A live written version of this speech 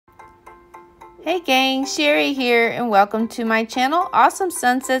Hey gang, Cheri here and welcome to my channel, Awesome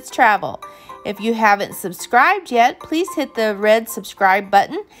Sunsets Travel. If you haven't subscribed yet, please hit the red subscribe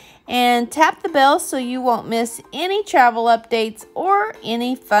button and tap the bell so you won't miss any travel updates or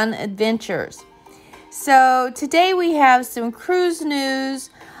any fun adventures. So today we have some cruise news.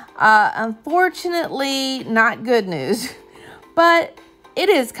 Unfortunately, not good news, but it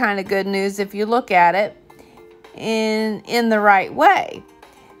is kind of good news if you look at it in the right way.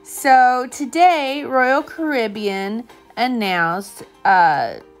 So today, Royal Caribbean announced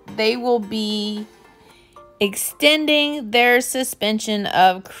they will be extending their suspension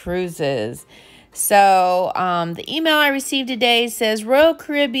of cruises. So the email I received today says Royal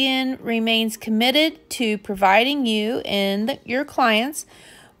Caribbean remains committed to providing you and your clients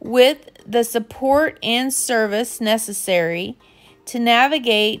with the support and service necessary to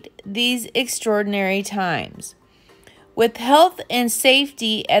navigate these extraordinary times. With health and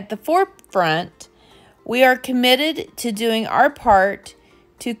safety at the forefront, we are committed to doing our part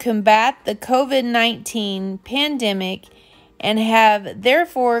to combat the COVID-19 pandemic and have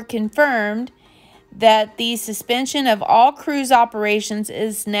therefore confirmed that the suspension of all cruise operations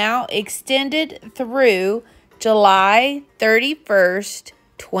is now extended through July 31st,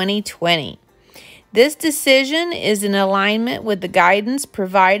 2020. This decision is in alignment with the guidance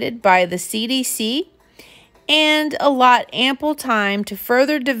provided by the CDC and allot ample time to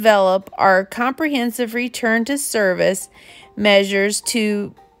further develop our comprehensive return to service measures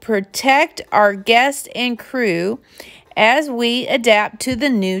to protect our guests and crew as we adapt to the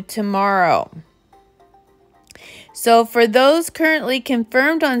new tomorrow. So for those currently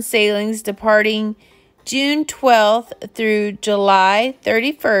confirmed on sailings departing June 12th through July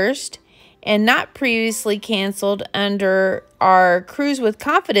 31st and not previously canceled under our Cruise with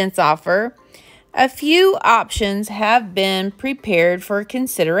Confidence offer, a few options have been prepared for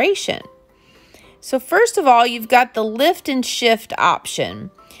consideration. So first of all, you've got the lift and shift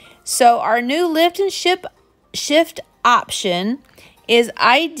option. So our new lift and shift option is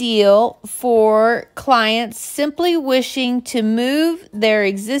ideal for clients simply wishing to move their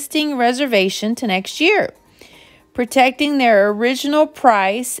existing reservation to next year, protecting their original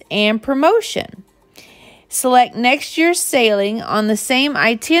price and promotion. Select next year's sailing on the same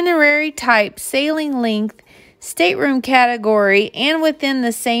itinerary type, sailing length, stateroom category, and within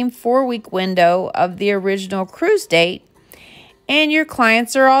the same 4-week window of the original cruise date, and your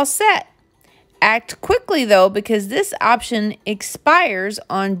clients are all set. Act quickly, though, because this option expires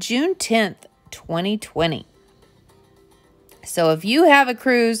on June 10th, 2020. So if you have a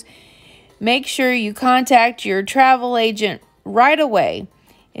cruise, make sure you contact your travel agent right away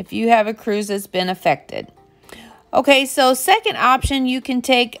if you have a cruise that's been affected. Okay, so second option, you can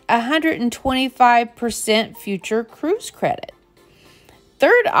take 125% future cruise credit.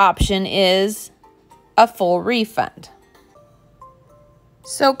 Third option is a full refund.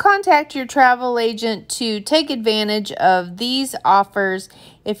 So contact your travel agent to take advantage of these offers.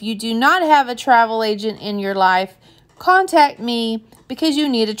 If you do not have a travel agent in your life, contact me because you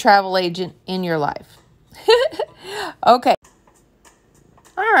need a travel agent in your life. Okay.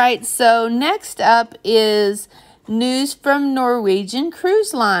 All right, so next up is news from Norwegian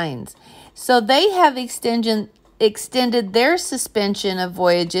Cruise Lines. So they have extended their suspension of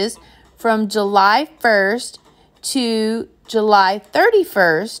voyages from July 1st to July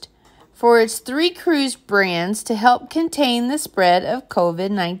 31st for its 3 cruise brands to help contain the spread of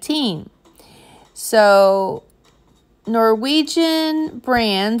COVID-19. So Norwegian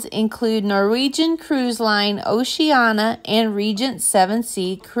brands include Norwegian Cruise Line, Oceania, and Regent 7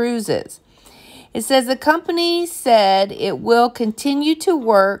 Sea Cruises. It says the company said it will continue to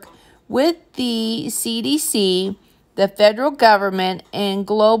work with the CDC, the federal government, and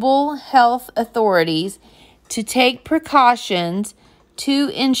global health authorities to take precautions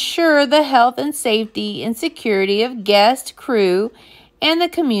to ensure the health and safety and security of guests, crew, and the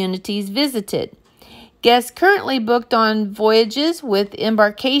communities visited. Guests currently booked on voyages with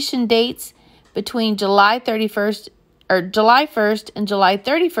embarkation dates between July 1st and July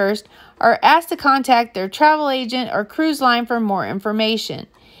 31st are asked to contact their travel agent or cruise line for more information.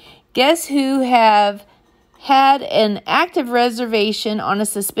 Guests who have had an active reservation on a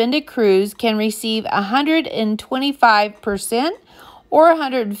suspended cruise can receive 125% or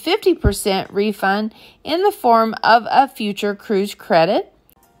 150% refund in the form of a future cruise credit.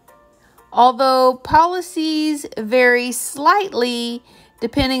 Although policies vary slightly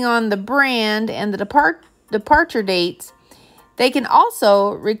depending on the brand and the departure dates, they can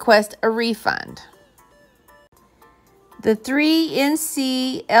also request a refund. The 3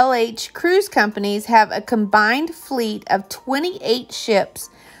 NCLH cruise companies have a combined fleet of 28 ships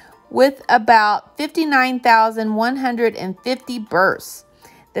with about 59,150 berths.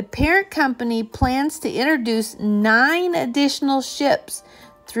 The parent company plans to introduce 9 additional ships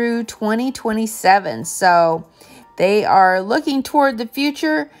through 2027. So they are looking toward the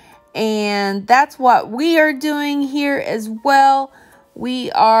future, and that's what we are doing here as well. We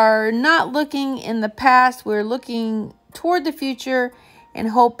are not looking in the past. We're looking toward the future and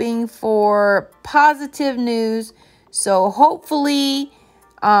hoping for positive news. So hopefully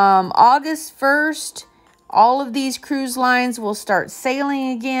August 1st, all of these cruise lines will start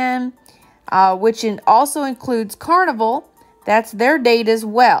sailing again, which also includes Carnival. That's their date as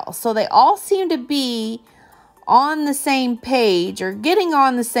well. So they all seem to be on the same page, or getting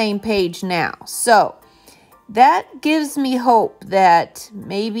on the same page now. So that gives me hope that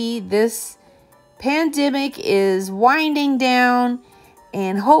maybe this pandemic is winding down,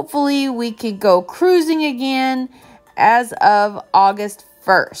 and hopefully we could go cruising again as of August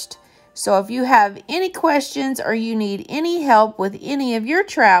 1st. So if you have any questions or you need any help with any of your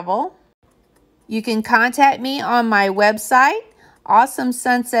travel, you can contact me on my website,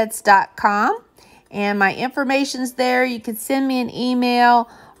 awesomesunsets.com, and my information's there. You can send me an email,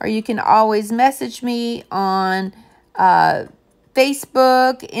 or you can always message me on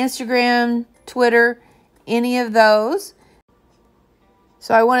Facebook, Instagram, Twitter, any of those.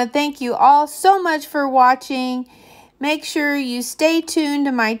 So I want to thank you all so much for watching. Make sure you stay tuned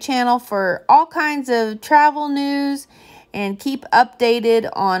to my channel for all kinds of travel news and keep updated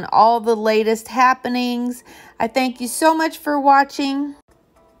on all the latest happenings. I thank you so much for watching.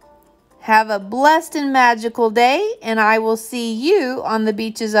 Have a blessed and magical day, and I will see you on the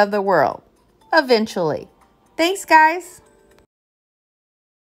beaches of the world eventually. Thanks, guys.